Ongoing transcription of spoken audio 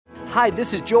Hi,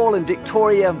 this is Joel and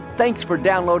Victoria. Thanks for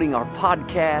downloading our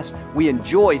podcast. We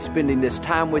enjoy spending this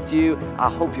time with you. I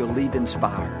hope you'll leave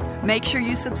inspired. Make sure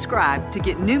you subscribe to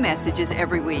get new messages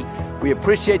every week. We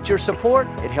appreciate your support.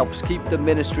 It helps keep the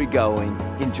ministry going.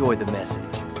 Enjoy the message.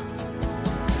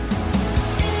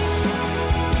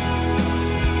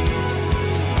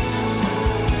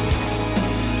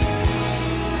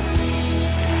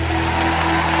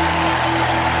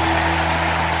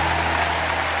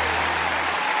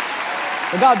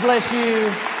 Well, God bless you.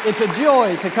 It's a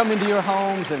joy to come into your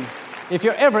homes, and if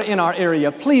you're ever in our area,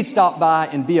 please stop by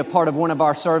and be a part of one of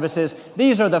our services.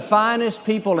 These are the finest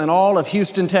people in all of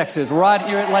Houston, Texas, right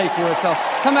here at Lakewood, so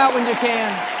come out when you can.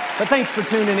 But thanks for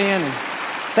tuning in, and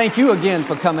thank you again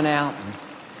for coming out.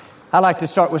 I like to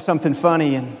start with something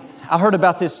funny, and I heard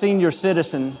about this senior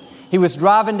citizen. He was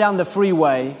driving down the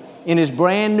freeway in his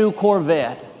brand new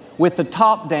Corvette with the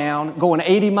top down, going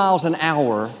 80 miles an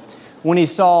hour, when he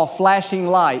saw flashing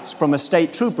lights from a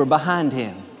state trooper behind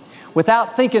him.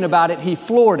 Without thinking about it, he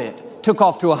floored it, took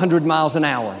off to 100 miles an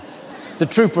hour. The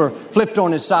trooper flipped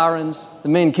on his sirens. The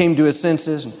man came to his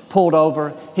senses and pulled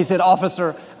over. He said,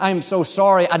 "Officer, I'm so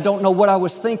sorry. I don't know what I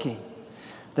was thinking."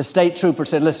 The state trooper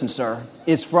said, "Listen, sir,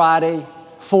 it's Friday,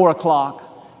 4 o'clock.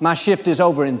 My shift is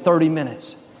over in 30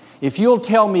 minutes. If you'll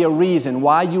tell me a reason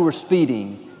why you were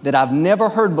speeding that I've never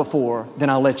heard before, then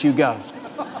I'll let you go."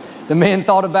 The man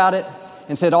thought about it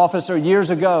and said, "Officer, years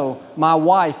ago, my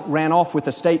wife ran off with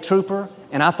a state trooper,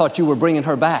 and I thought you were bringing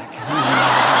her back."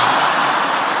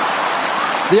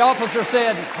 The officer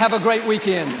said, "Have a great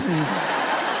weekend."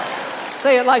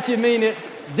 Say it like you mean it.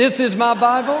 This is my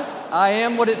Bible. I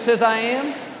am what it says I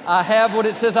am. I have what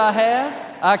it says I have.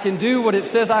 I can do what it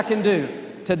says I can do.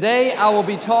 Today, I will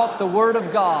be taught the Word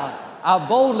of God. I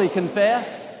boldly confess.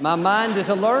 My mind is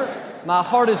alert. My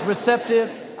heart is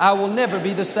receptive. I will never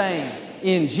be the same.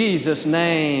 In Jesus'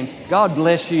 name, God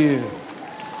bless you.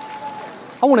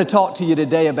 I want to talk to you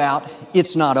today about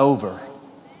it's not over.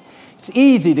 It's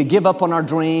easy to give up on our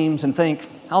dreams and think,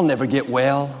 I'll never get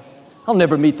well. I'll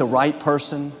never meet the right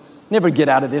person. Never get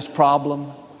out of this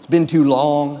problem. It's been too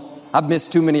long. I've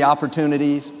missed too many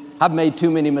opportunities. I've made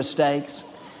too many mistakes.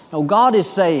 No, God is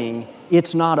saying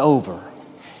it's not over.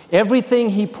 Everything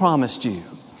He promised you,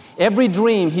 every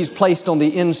dream He's placed on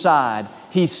the inside,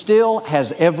 He still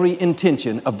has every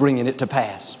intention of bringing it to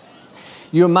pass.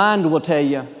 Your mind will tell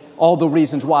you all the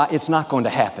reasons why it's not going to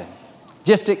happen.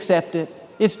 Just accept it.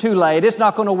 It's too late. It's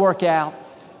not going to work out.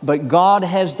 But God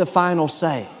has the final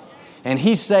say. And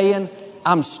He's saying,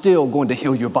 I'm still going to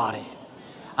heal your body.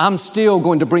 I'm still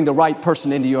going to bring the right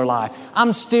person into your life.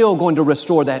 I'm still going to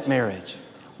restore that marriage.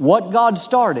 What God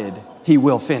started, He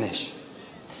will finish.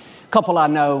 A couple I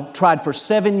know tried for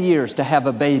 7 years to have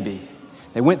a baby.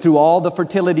 They went through all the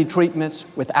fertility treatments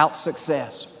without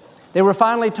success. They were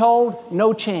finally told,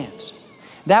 no chance.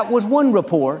 That was one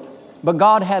report, but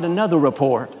God had another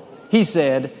report. He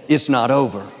said, it's not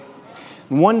over.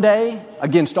 And one day,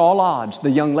 against all odds,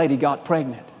 the young lady got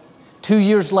pregnant. 2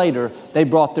 years later, they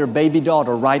brought their baby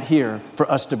daughter right here for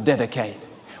us to dedicate.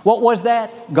 What was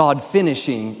that? God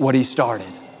finishing what He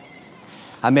started.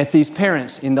 I met these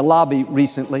parents in the lobby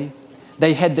recently.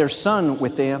 They had their son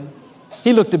with them.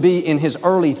 He looked to be in his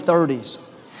early 30s.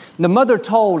 The mother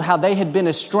told how they had been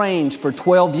estranged for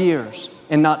 12 years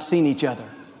and not seen each other.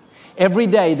 Every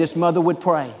day this mother would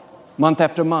pray, month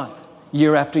after month,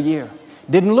 year after year.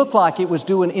 Didn't look like it was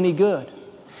doing any good.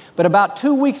 But about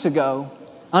 2 weeks ago,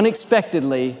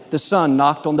 unexpectedly, the son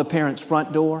knocked on the parents'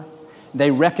 front door. They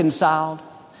reconciled.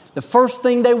 The first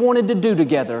thing they wanted to do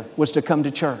together was to come to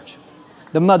church.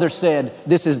 The mother said,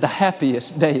 "This is the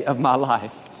happiest day of my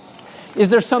life." Is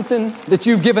there something that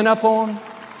you've given up on?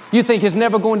 You think is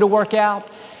never going to work out?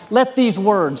 Let these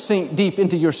words sink deep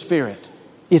into your spirit.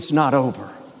 It's not over.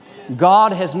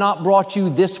 God has not brought you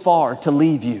this far to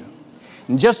leave you.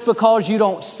 And just because you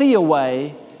don't see a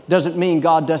way doesn't mean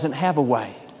God doesn't have a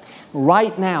way.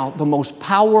 Right now, the most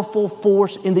powerful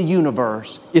force in the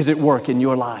universe is at work in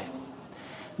your life.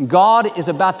 God is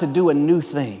about to do a new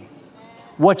thing.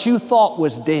 What you thought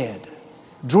was dead,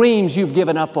 dreams you've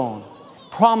given up on,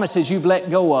 promises you've let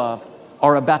go of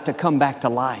are about to come back to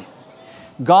life.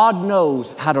 God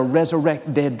knows how to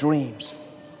resurrect dead dreams.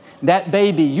 That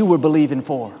baby you were believing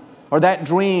for, or that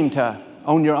dream to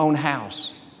own your own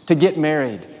house, to get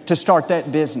married, to start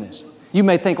that business. You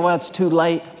may think, well, it's too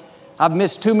late. I've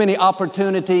missed too many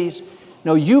opportunities.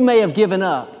 No, you may have given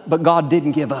up, but God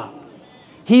didn't give up.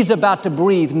 He's about to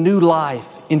breathe new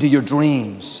life into your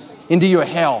dreams, into your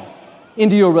health,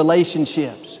 into your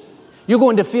relationships. You're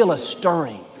going to feel a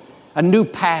stirring, a new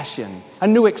passion, a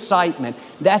new excitement.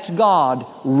 That's God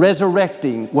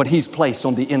resurrecting what He's placed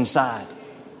on the inside.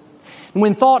 And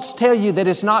when thoughts tell you that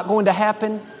it's not going to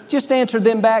happen, just answer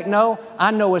them back, no,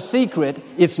 I know a secret,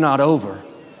 it's not over.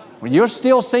 When you're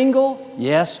still single,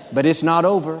 yes, but it's not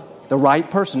over. The right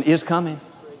person is coming.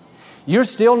 You're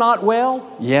still not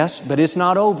well, yes, but it's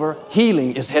not over.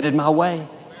 Healing is headed my way.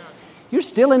 You're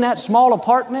still in that small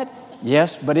apartment,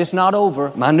 yes, but it's not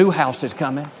over. My new house is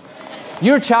coming.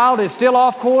 Your child is still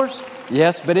off course,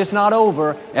 yes, but it's not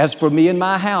over. As for me and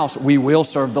my house, we will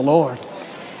serve the Lord.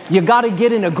 You got to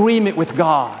get in agreement with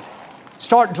God.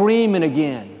 Start dreaming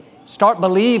again. Start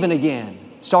believing again.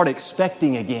 Start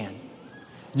expecting again.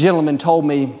 A gentleman told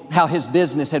me how his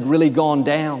business had really gone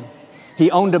down. He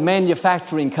owned a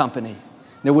manufacturing company.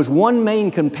 There was one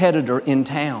main competitor in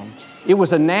town. It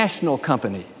was a national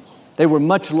company. They were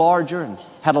much larger and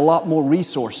had a lot more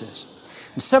resources.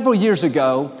 And several years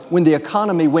ago, when the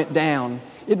economy went down,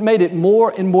 it made it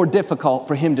more and more difficult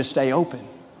for him to stay open.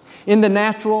 In the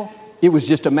natural, it was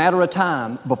just a matter of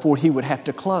time before he would have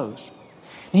to close.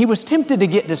 And he was tempted to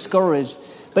get discouraged,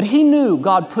 but he knew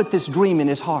God put this dream in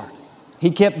his heart.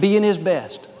 He kept being his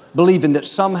best, believing that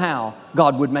somehow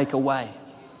God would make a way.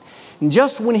 And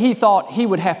just when he thought he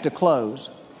would have to close,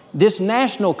 this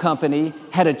national company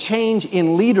had a change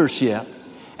in leadership,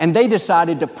 and they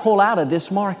decided to pull out of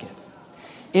this market.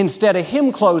 Instead of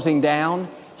him closing down,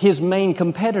 his main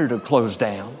competitor closed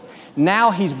down.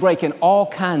 Now he's breaking all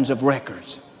kinds of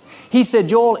records. He said,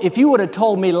 Joel, if you would have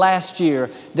told me last year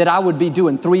that I would be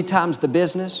doing 3 times the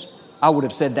business, I would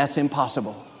have said that's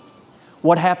impossible.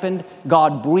 What happened?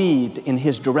 God breathed in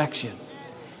his direction.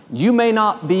 You may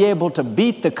not be able to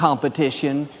beat the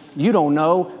competition. You don't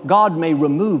know. God may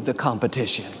remove the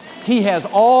competition. He has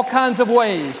all kinds of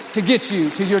ways to get you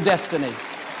to your destiny.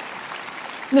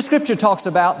 And the scripture talks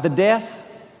about the death,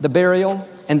 the burial,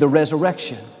 and the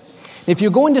resurrection. If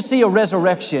you're going to see a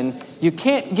resurrection, you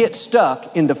can't get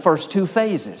stuck in the first 2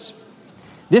 phases.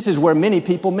 This is where many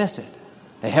people miss it.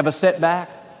 They have a setback.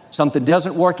 Something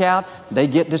doesn't work out. They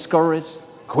get discouraged,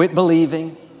 quit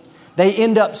believing. They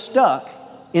end up stuck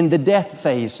in the death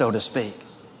phase, so to speak.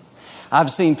 I've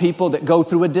seen people that go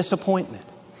through a disappointment.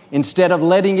 Instead of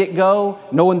letting it go,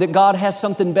 knowing that God has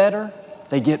something better,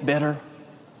 they get bitter.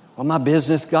 Well, my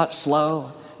business got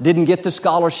slow, didn't get the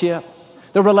scholarship,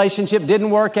 the relationship didn't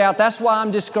work out, that's why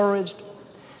I'm discouraged.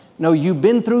 No, you've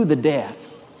been through the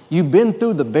death. You've been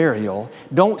through the burial.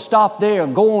 Don't stop there.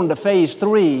 Go on to phase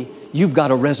 3. You've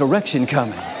got a resurrection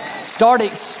coming. Start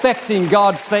expecting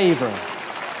God's favor.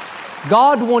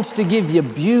 God wants to give you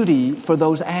beauty for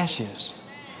those ashes.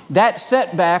 That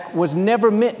setback was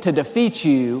never meant to defeat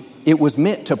you. It was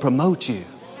meant to promote you.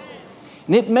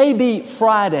 And it may be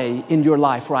Friday in your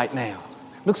life right now.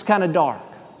 Looks kind of dark.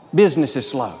 Business is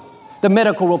slow. The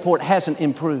medical report hasn't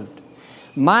improved.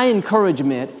 My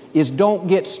encouragement is don't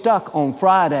get stuck on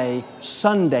Friday.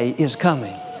 Sunday is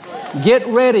coming. Get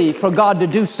ready for God to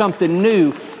do something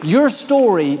new. Your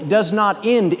story does not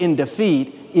end in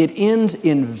defeat. It ends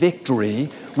in victory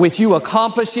with you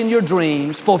accomplishing your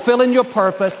dreams, fulfilling your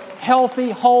purpose,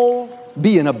 healthy, whole,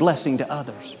 being a blessing to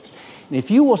others. And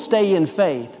if you will stay in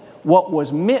faith, what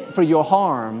was meant for your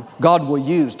harm, God will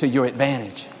use to your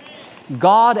advantage.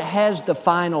 God has the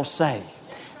final say.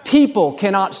 People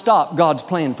cannot stop God's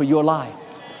plan for your life.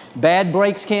 Bad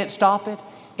breaks can't stop it.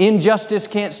 Injustice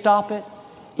can't stop it.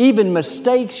 Even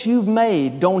mistakes you've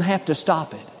made don't have to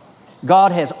stop it.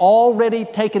 God has already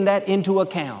taken that into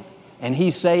account, and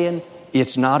He's saying,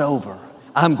 it's not over.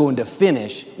 I'm going to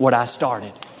finish what I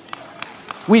started.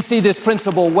 We see this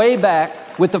principle way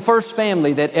back with the first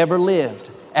family that ever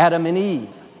lived, Adam and Eve.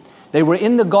 They were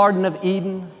in the Garden of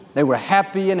Eden. They were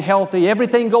happy and healthy,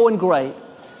 everything going great,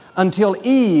 until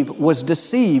Eve was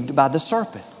deceived by the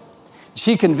serpent.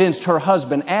 She convinced her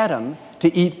husband Adam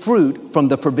to eat fruit from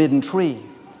the forbidden tree.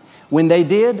 When they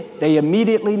did, they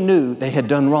immediately knew they had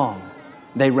done wrong.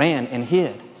 They ran and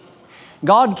hid.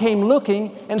 God came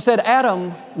looking and said,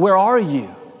 Adam, where are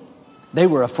you? They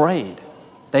were afraid.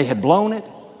 They had blown it.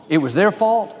 It was their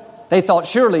fault. They thought,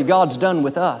 surely God's done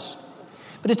with us.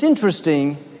 But it's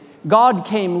interesting, God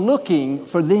came looking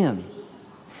for them.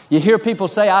 You hear people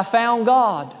say, I found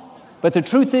God. But the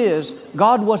truth is,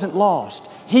 God wasn't lost.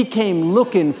 He came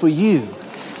looking for you.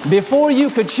 Before you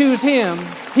could choose Him,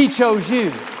 He chose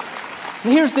you.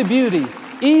 And here's the beauty.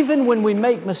 Even when we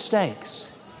make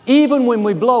mistakes, even when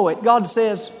we blow it, God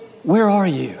says, where are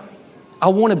you? I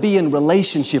want to be in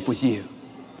relationship with you.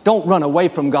 Don't run away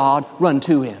from God, run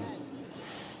to Him.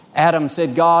 Adam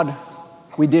said, God,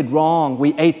 we did wrong.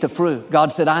 We ate the fruit.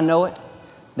 God said, I know it.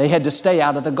 They had to stay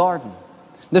out of the garden.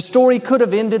 The story could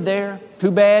have ended there.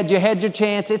 Too bad, you had your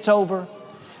chance, it's over.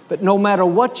 But no matter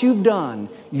what you've done,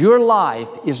 your life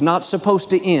is not supposed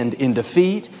to end in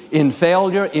defeat, in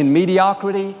failure, in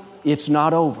mediocrity. It's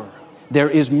not over. There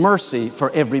is mercy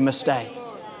for every mistake.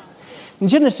 And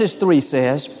Genesis 3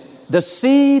 says, the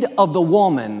seed of the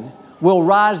woman will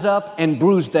rise up and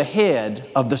bruise the head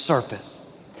of the serpent.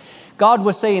 God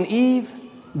was saying, Eve,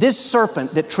 this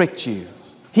serpent that tricked you,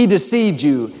 he deceived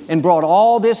you and brought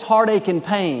all this heartache and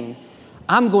pain.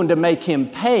 I'm going to make him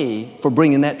pay for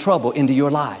bringing that trouble into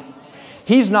your life.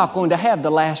 He's not going to have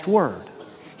the last word.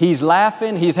 He's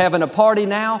laughing, he's having a party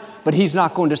now, but he's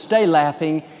not going to stay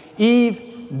laughing.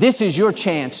 Eve, this is your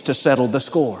chance to settle the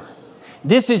score.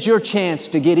 This is your chance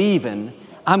to get even.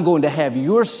 I'm going to have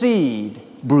your seed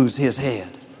bruise his head.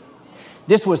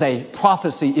 This was a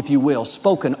prophecy, if you will,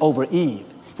 spoken over Eve.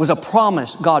 It was a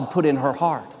promise God put in her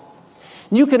heart.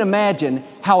 You can imagine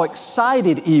how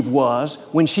excited Eve was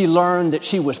when she learned that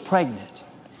she was pregnant.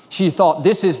 She thought,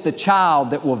 this is the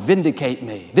child that will vindicate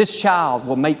me. This child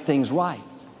will make things right.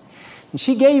 And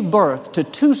she gave birth to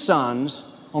 2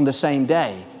 sons on the same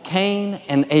day, Cain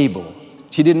and Abel.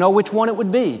 She didn't know which one it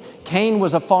would be. Cain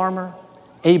was a farmer,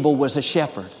 Abel was a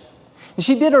shepherd. And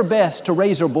she did her best to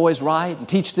raise her boys right and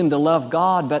teach them to love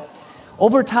God, but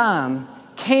over time,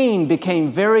 Cain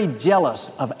became very jealous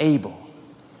of Abel.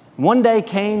 One day,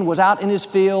 Cain was out in his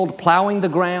field plowing the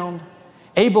ground.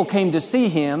 Abel came to see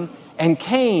him, and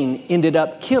Cain ended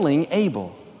up killing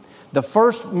Abel, the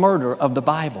first murder of the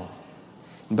Bible.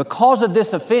 And because of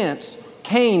this offense,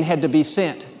 Cain had to be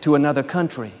sent to another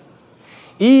country.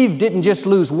 Eve didn't just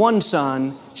lose one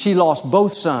son, she lost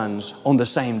both sons on the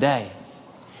same day.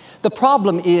 The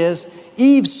problem is,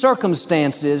 Eve's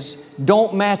circumstances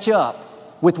don't match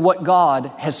up with what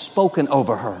God has spoken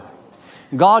over her.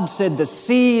 God said the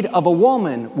seed of a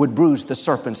woman would bruise the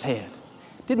serpent's head.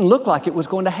 It didn't look like it was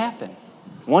going to happen.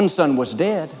 One son was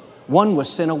dead, one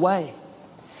was sent away.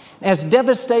 As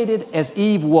devastated as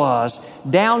Eve was,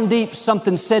 down deep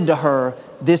something said to her,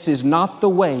 this is not the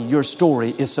way your story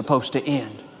is supposed to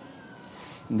end.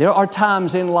 There are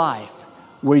times in life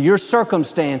where your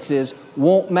circumstances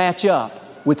won't match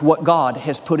up with what God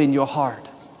has put in your heart.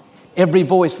 Every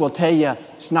voice will tell you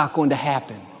it's not going to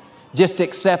happen. Just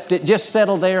accept it. Just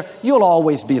settle there. You'll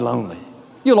always be lonely.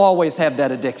 You'll always have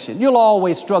that addiction. You'll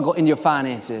always struggle in your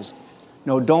finances.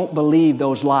 No, don't believe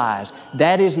those lies.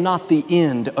 That is not the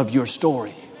end of your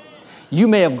story. You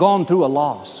may have gone through a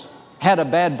loss, had a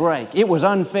bad break. It was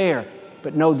unfair.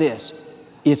 But know this,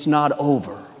 it's not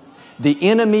over. The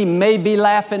enemy may be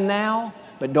laughing now,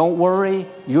 but don't worry,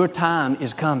 your time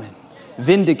is coming.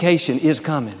 Vindication is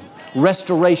coming.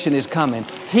 Restoration is coming.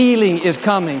 Healing is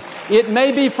coming. It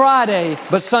may be Friday,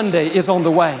 but Sunday is on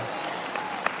the way.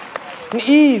 And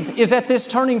Eve is at this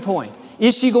turning point.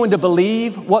 Is she going to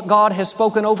believe what God has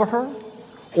spoken over her?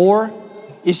 Or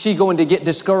is she going to get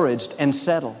discouraged and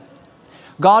settle?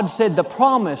 God said the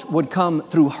promise would come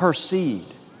through her seed.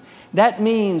 That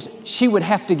means she would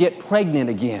have to get pregnant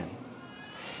again.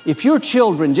 If your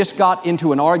children just got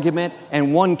into an argument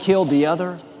and one killed the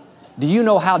other, do you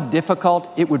know how difficult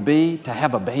it would be to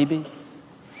have a baby?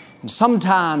 And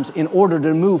sometimes in order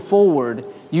to move forward,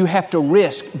 you have to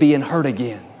risk being hurt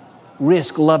again,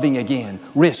 risk loving again,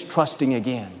 risk trusting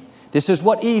again. This is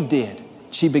what Eve did.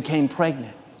 She became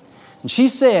pregnant. And she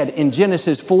said in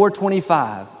Genesis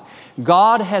 4:25,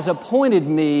 God has appointed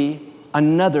me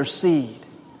another seed.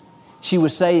 She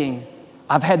was saying,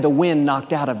 I've had the wind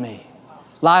knocked out of me.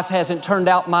 Life hasn't turned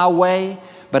out my way,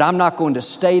 but I'm not going to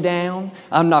stay down.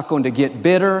 I'm not going to get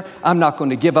bitter. I'm not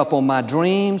going to give up on my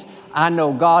dreams. I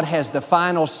know God has the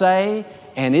final say,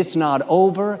 and it's not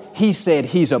over. He said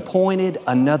He's appointed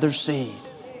another seed.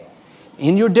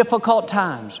 In your difficult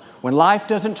times, when life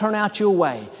doesn't turn out your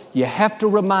way, you have to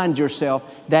remind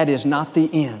yourself that is not the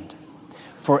end.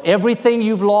 For everything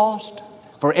you've lost,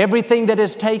 for everything that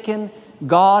is taken,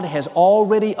 God has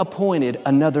already appointed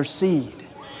another seed.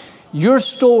 Your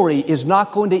story is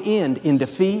not going to end in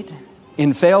defeat,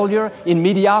 in failure, in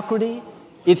mediocrity.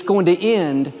 It's going to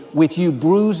end with you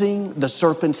bruising the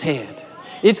serpent's head.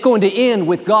 It's going to end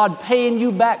with God paying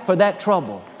you back for that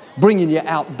trouble, bringing you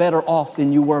out better off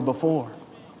than you were before.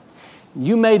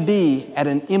 You may be at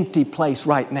an empty place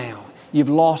right now. You've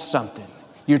lost something.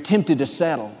 You're tempted to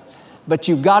settle, but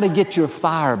you've got to get your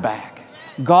fire back.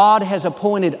 God has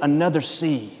appointed another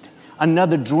seed,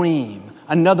 another dream,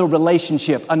 another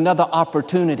relationship, another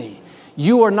opportunity.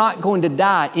 You are not going to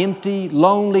die empty,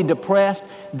 lonely, depressed.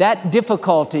 That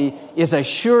difficulty is a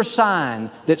sure sign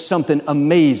that something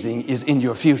amazing is in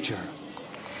your future.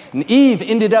 And Eve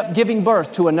ended up giving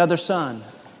birth to another son.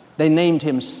 They named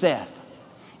him Seth.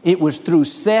 It was through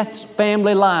Seth's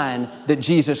family line that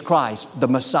Jesus Christ, the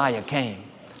Messiah, came.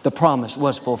 the promise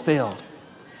was fulfilled.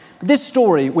 This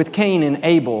story with Cain and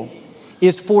Abel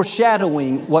is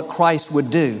foreshadowing what Christ would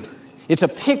do. It's a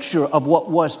picture of what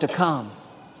was to come.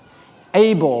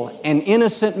 Abel, an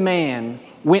innocent man,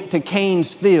 went to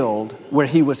Cain's field where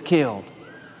he was killed.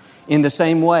 In the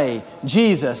same way,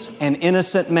 Jesus, an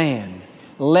innocent man,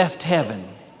 left heaven.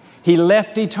 He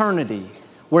left eternity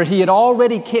where he had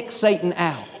already kicked Satan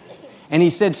out. And he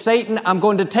said, Satan, I'm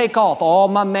going to take off all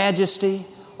my majesty,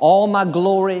 all my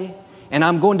glory, and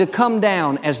I'm going to come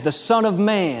down as the Son of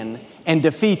Man and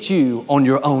defeat you on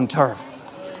your own turf.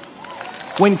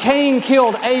 When Cain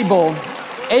killed Abel,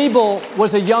 Abel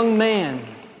was a young man.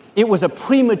 It was a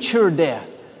premature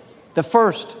death. The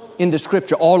first in the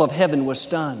Scripture. All of heaven was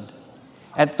stunned.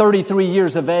 At 33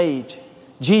 years of age,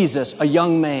 Jesus, a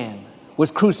young man,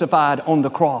 was crucified on the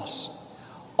cross.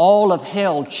 All of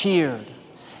hell cheered.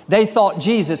 They thought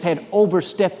Jesus had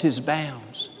overstepped his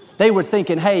bounds. They were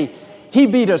thinking, hey, he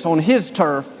beat us on his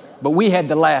turf, but we had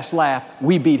the last laugh.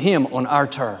 We beat him on our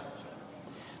turf.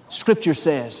 Scripture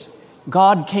says,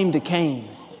 God came to Cain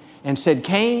and said,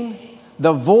 Cain,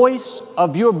 the voice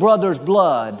of your brother's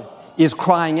blood is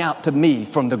crying out to me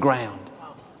from the ground.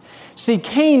 See,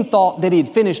 Cain thought that he'd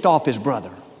finished off his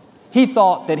brother. He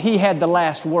thought that he had the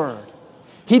last word.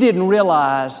 He didn't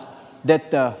realize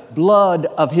that the blood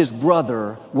of his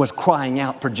brother was crying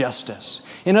out for justice.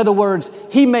 In other words,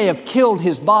 he may have killed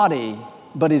his body,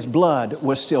 but his blood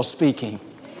was still speaking.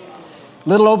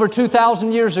 Little over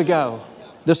 2,000 years ago,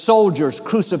 the soldiers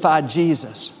crucified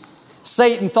Jesus.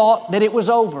 Satan thought that it was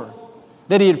over,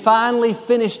 that he had finally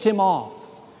finished him off.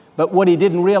 But what he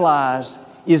didn't realize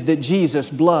is that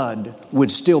Jesus' blood would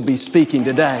still be speaking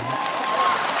today.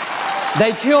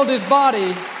 They killed his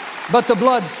body, but the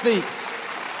blood speaks.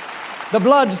 The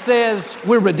blood says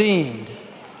we're redeemed.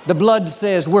 The blood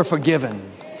says we're forgiven.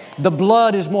 The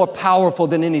blood is more powerful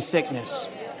than any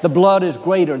sickness. The blood is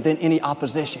greater than any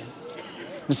opposition.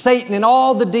 And Satan and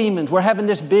all the demons were having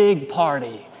this big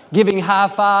party, giving high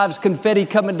fives, confetti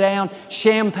coming down,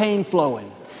 champagne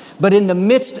flowing. But in the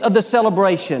midst of the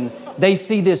celebration, they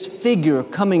see this figure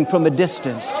coming from a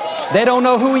distance. They don't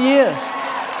know who he is.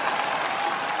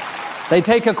 They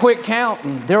take a quick count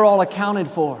and they're all accounted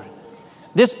for.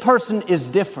 This person is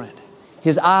different.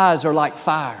 His eyes are like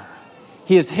fire.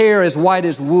 His hair is white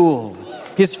as wool.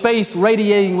 His face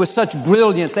radiating with such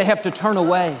brilliance, they have to turn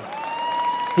away.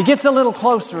 He gets a little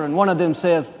closer and one of them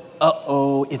says,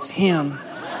 uh-oh, it's him.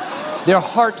 Their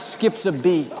heart skips a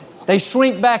beat. They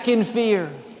shrink back in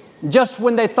fear. Just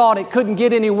when they thought it couldn't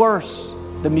get any worse,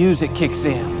 the music kicks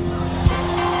in.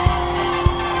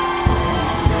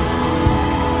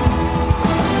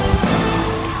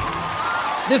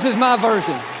 This is my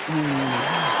version.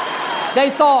 They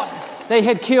thought they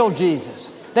had killed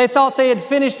Jesus. They thought they had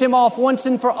finished him off once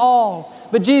and for all.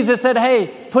 But Jesus said,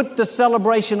 hey, put the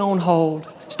celebration on hold.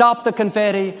 Stop the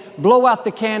confetti. Blow out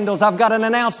the candles. I've got an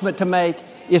announcement to make.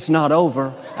 It's not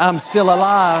over. I'm still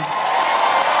alive.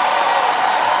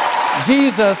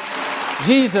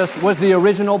 Jesus was the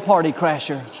original party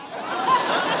crasher.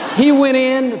 He went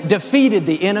in, defeated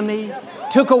the enemy,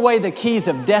 took away the keys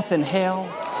of death and hell.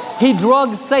 He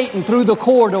drugged Satan through the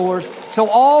corridors so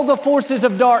all the forces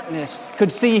of darkness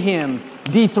could see him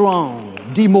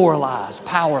dethroned, demoralized,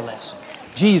 powerless.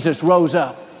 Jesus rose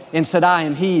up and said, I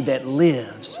am he that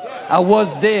lives. I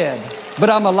was dead, but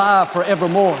I'm alive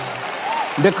forevermore.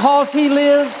 Because he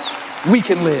lives, we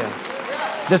can live.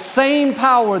 The same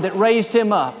power that raised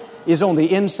him up is on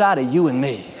the inside of you and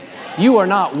me. You are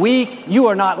not weak. You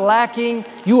are not lacking.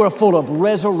 You are full of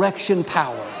resurrection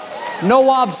power. No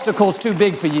obstacles too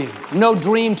big for you. No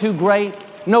dream too great.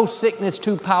 No sickness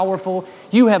too powerful.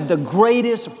 You have the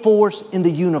greatest force in the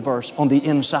universe on the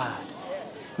inside.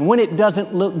 And when it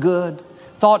doesn't look good,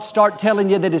 thoughts start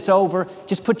telling you that it's over,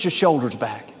 just put your shoulders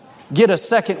back. Get a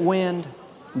second wind.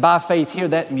 By faith, hear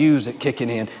that music kicking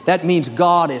in. That means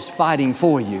God is fighting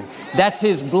for you. That's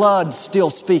his blood still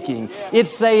speaking. It's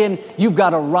saying you've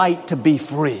got a right to be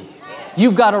free.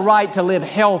 You've got a right to live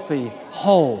healthy,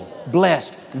 whole,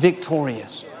 blessed,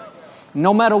 victorious.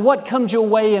 No matter what comes your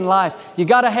way in life, you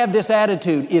got to have this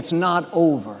attitude. It's not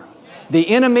over. The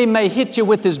enemy may hit you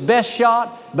with his best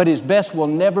shot, but his best will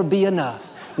never be enough.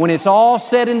 When it's all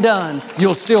said and done,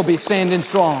 you'll still be standing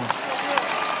strong.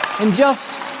 And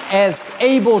just as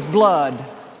Abel's blood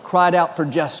cried out for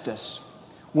justice,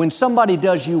 when somebody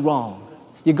does you wrong,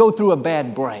 you go through a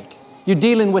bad break, you're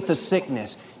dealing with a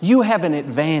sickness, you have an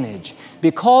advantage.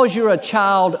 Because you're a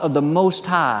child of the Most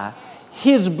High,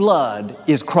 his blood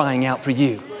is crying out for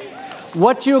you.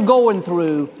 What you're going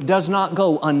through does not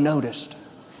go unnoticed.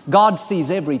 God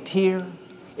sees every tear,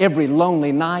 every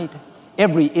lonely night,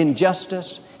 every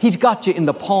injustice. He's got you in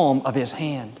the palm of His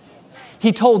hand.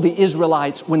 He told the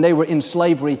Israelites when they were in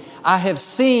slavery, I have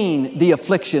seen the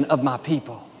affliction of my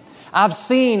people. I've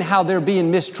seen how they're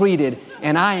being mistreated,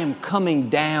 and I am coming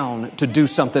down to do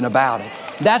something about it.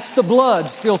 That's the blood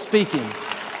still speaking.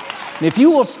 And if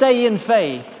you will stay in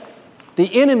faith,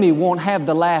 the enemy won't have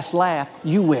the last laugh.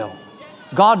 You will.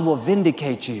 God will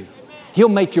vindicate you. He'll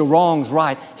make your wrongs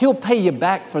right. He'll pay you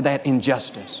back for that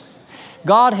injustice.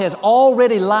 God has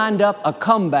already lined up a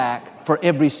comeback for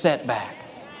every setback,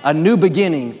 a new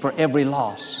beginning for every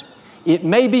loss. It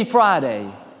may be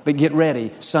Friday, but get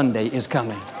ready, Sunday is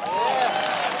coming.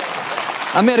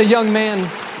 I met a young man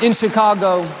in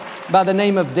Chicago by the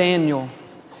name of Daniel.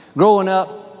 Growing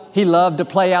up, he loved to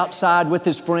play outside with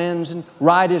his friends and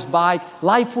ride his bike.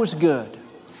 Life was good.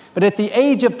 But at the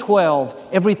age of 12,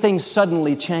 everything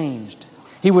suddenly changed.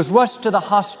 He was rushed to the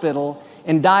hospital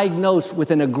and diagnosed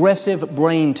with an aggressive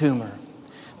brain tumor.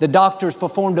 The doctors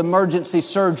performed emergency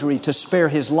surgery to spare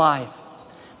his life.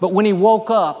 But when he woke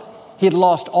up, he had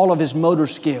lost all of his motor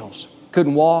skills.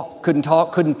 Couldn't walk, couldn't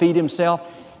talk, couldn't feed himself.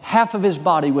 Half of his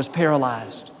body was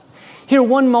paralyzed. Here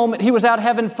one moment, he was out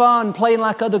having fun, playing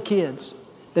like other kids.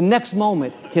 The next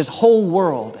moment, his whole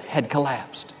world had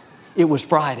collapsed. It was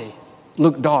Friday.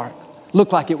 Looked dark.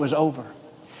 Looked like it was over.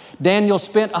 Daniel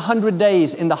spent 100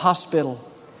 days in the hospital.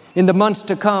 In the months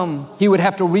to come, he would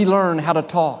have to relearn how to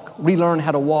talk, relearn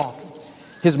how to walk.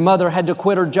 His mother had to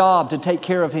quit her job to take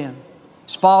care of him.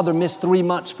 His father missed 3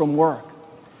 months from work.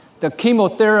 The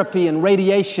chemotherapy and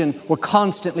radiation were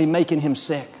constantly making him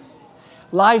sick.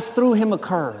 Life threw him a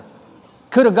curve.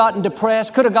 Could have gotten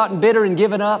depressed, could have gotten bitter and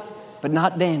given up, but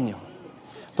not Daniel.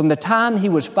 From the time he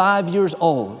was 5 years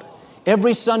old,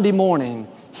 every Sunday morning,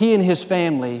 he and his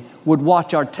family would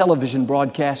watch our television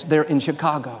broadcast there in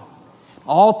Chicago.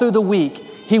 All through the week,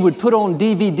 he would put on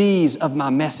DVDs of my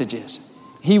messages.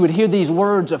 He would hear these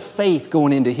words of faith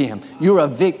going into him. You're a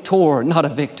victor, not a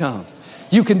victim.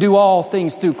 You can do all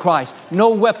things through Christ.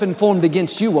 No weapon formed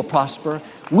against you will prosper.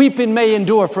 Weeping may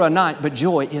endure for a night, but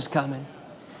joy is coming.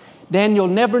 Daniel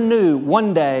never knew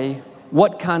one day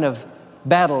what kind of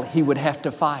battle he would have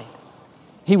to fight.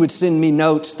 He would send me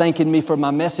notes thanking me for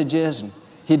my messages, and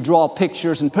he'd draw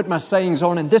pictures and put my sayings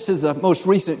on. And this is the most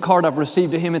recent card I've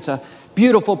received to him. It's a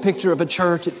beautiful picture of a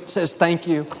church. It says, thank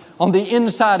you. On the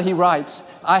inside, he writes,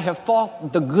 I have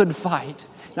fought the good fight.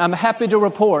 And I'm happy to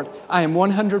report I am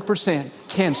 100%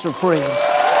 cancer-free.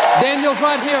 Daniel's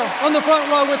right here on the front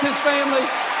row with his family,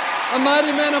 a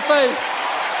mighty man of faith.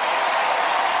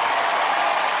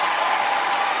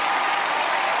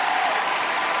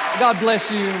 God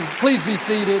bless you. Please be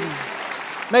seated.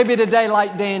 Maybe today,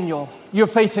 like Daniel, you're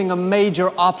facing a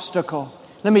major obstacle.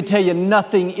 Let me tell you,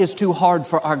 nothing is too hard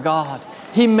for our God.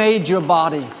 He made your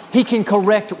body. He can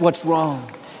correct what's wrong.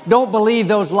 Don't believe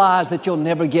those lies that you'll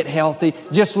never get healthy.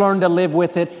 Just learn to live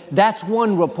with it. That's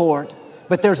one report.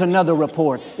 But there's another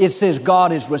report. It says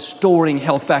God is restoring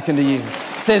health back into you.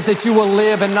 It says that you will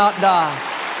live and not die.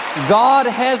 God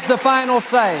has the final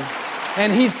say.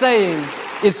 And He's saying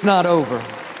it's not over.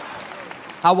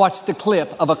 I watched the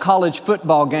clip of a college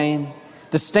football game.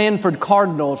 The Stanford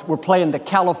Cardinals were playing the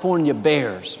California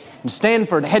Bears. And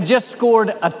Stanford had just scored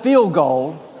a field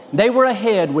goal. They were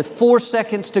ahead with 4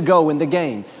 seconds to go in the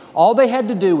game. All they had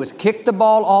to do was kick the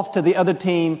ball off to the other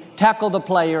team, tackle the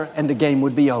player, and the game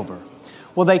would be over.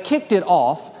 Well, they kicked it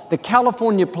off. The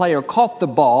California player caught the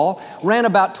ball, ran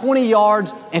about 20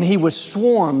 yards, and he was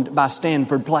swarmed by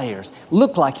Stanford players.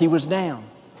 Looked like he was down.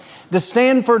 The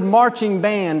Stanford marching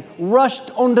band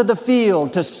rushed onto the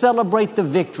field to celebrate the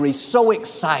victory, so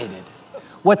excited.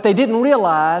 What they didn't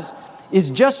realize is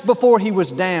just before he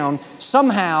was down,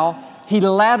 somehow he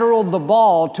lateraled the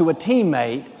ball to a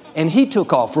teammate and he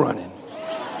took off running.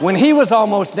 When he was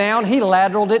almost down, he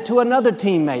lateraled it to another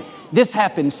teammate. This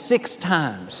happened 6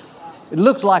 times. It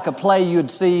looked like a play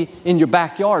you'd see in your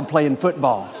backyard playing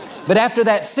football. But after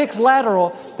that 6th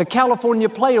lateral, the California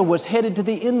player was headed to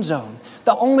the end zone.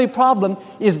 The only problem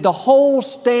is the whole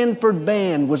Stanford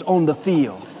band was on the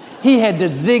field. He had to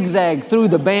zigzag through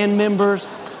the band members,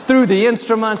 through the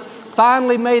instruments,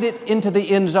 finally made it into the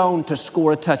end zone to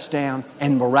score a touchdown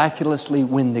and miraculously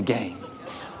win the game.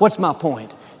 What's my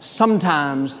point?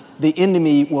 Sometimes the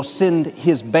enemy will send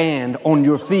his band on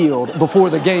your field before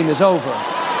the game is over.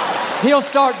 He'll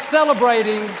start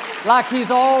celebrating like he's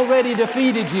already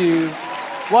defeated you.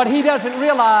 What he doesn't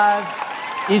realize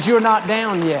is you're not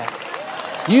down yet.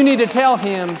 You need to tell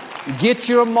him, get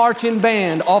your marching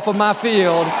band off of my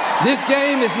field. This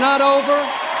game is not over.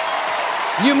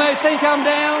 You may think I'm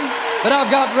down, but I've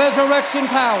got resurrection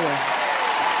power.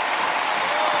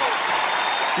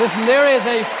 Listen, there is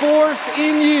a force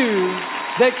in you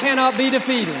that cannot be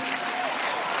defeated.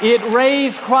 It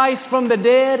raised Christ from the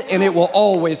dead, and it will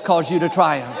always cause you to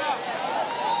triumph.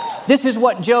 This is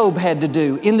what Job had to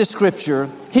do. In the scripture,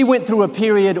 he went through a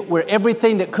period where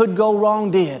everything that could go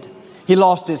wrong did. He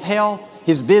lost his health,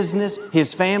 his business,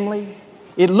 his family.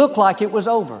 It looked like it was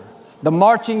over. The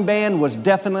marching band was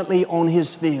definitely on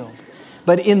his field.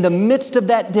 But in the midst of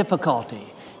that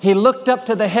difficulty, he looked up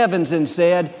to the heavens and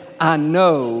said, I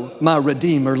know my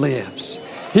Redeemer lives.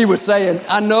 He was saying,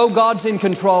 I know God's in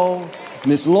control.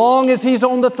 And as long as He's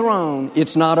on the throne,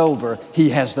 it's not over.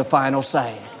 He has the final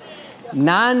say.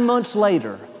 9 months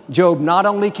later, Job not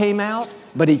only came out,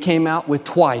 but he came out with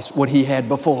twice what he had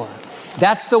before.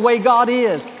 That's the way God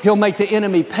is. He'll make the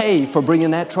enemy pay for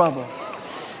bringing that trouble.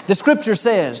 The scripture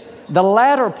says the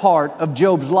latter part of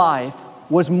Job's life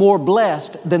was more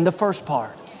blessed than the first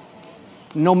part.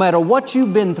 No matter what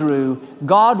you've been through,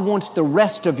 God wants the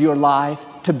rest of your life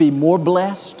to be more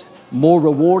blessed, more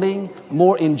rewarding,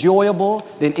 more enjoyable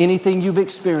than anything you've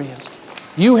experienced.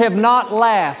 You have not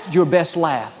laughed your best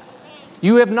laugh.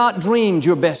 You have not dreamed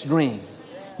your best dream.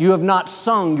 You have not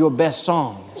sung your best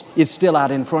song. It's still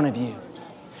out in front of you.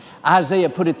 Isaiah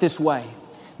put it this way,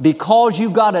 because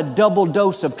you got a double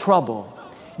dose of trouble,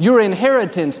 your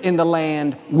inheritance in the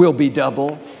land will be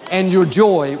double, and your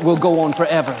joy will go on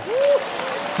forever.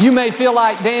 You may feel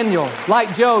like Daniel,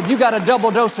 like Job, you got a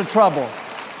double dose of trouble.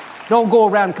 Don't go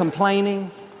around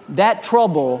complaining. That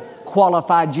trouble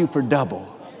qualified you for double.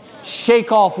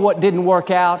 Shake off what didn't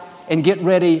work out and get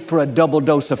ready for a double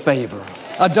dose of favor,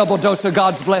 a double dose of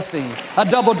God's blessing, a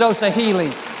double dose of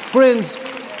healing. Friends,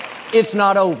 it's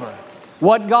not over.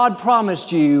 What God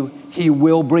promised you, He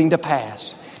will bring to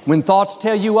pass. When thoughts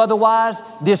tell you otherwise,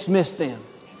 dismiss them.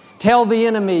 Tell the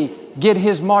enemy, get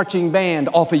his marching band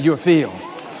off of your field.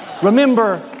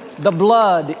 Remember, the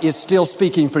blood is still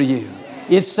speaking for you.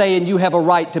 It's saying you have a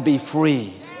right to be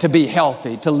free, to be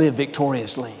healthy, to live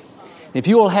victoriously. If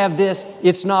you will have this,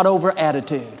 it's not over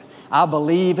attitude. I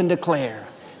believe and declare,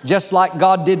 just like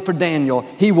God did for Daniel,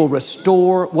 He will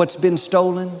restore what's been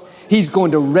stolen. He's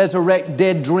going to resurrect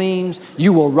dead dreams.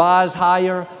 You will rise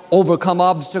higher, overcome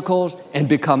obstacles, and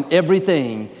become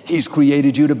everything He's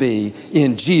created you to be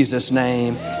in Jesus'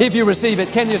 name. If you receive it,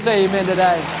 can you say amen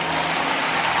today?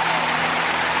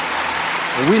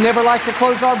 We never like to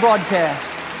close our broadcast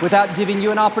without giving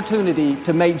you an opportunity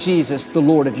to make Jesus the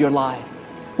Lord of your life.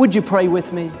 Would you pray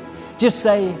with me? Just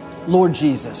say, Lord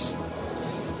Jesus,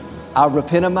 I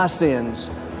repent of my sins.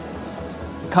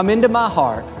 Come into my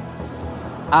heart.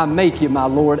 I make you my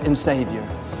Lord and Savior.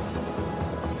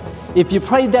 If you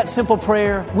prayed that simple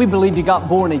prayer, we believe you got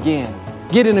born again.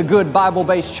 Get in a good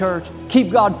Bible-based church.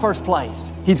 Keep God first place.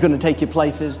 He's going to take you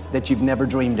places that you've never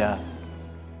dreamed of.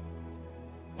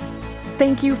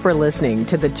 Thank you for listening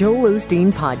to the Joel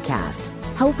Osteen Podcast.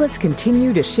 Help us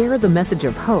continue to share the message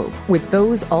of hope with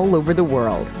those all over the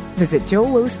world. Visit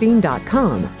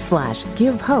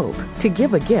joelosteen.com/give hope to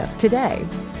give a gift today.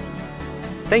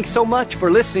 Thanks so much for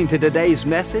listening to today's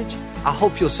message. I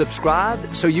hope you'll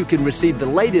subscribe so you can receive the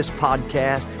latest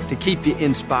podcast to keep you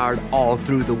inspired all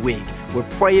through the week. We're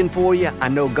praying for you. I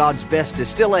know God's best is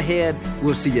still ahead.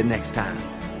 We'll see you next time.